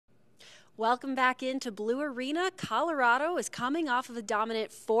Welcome back into Blue Arena. Colorado is coming off of a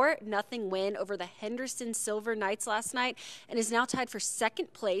dominant 4-0 win over the Henderson Silver Knights last night and is now tied for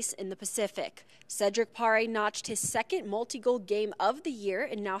second place in the Pacific. Cedric Pare notched his second multi-goal game of the year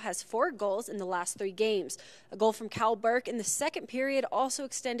and now has 4 goals in the last 3 games. A goal from Cal Burke in the second period also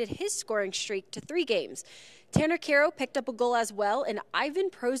extended his scoring streak to 3 games. Tanner Caro picked up a goal as well, and Ivan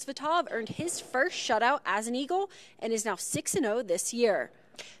Prosvetov earned his first shutout as an Eagle and is now 6-0 this year.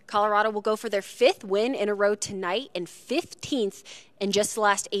 Colorado will go for their 5th win in a row tonight and 15th in just the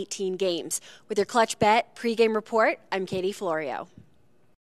last 18 games. With your Clutch Bet pregame report, I'm Katie Florio.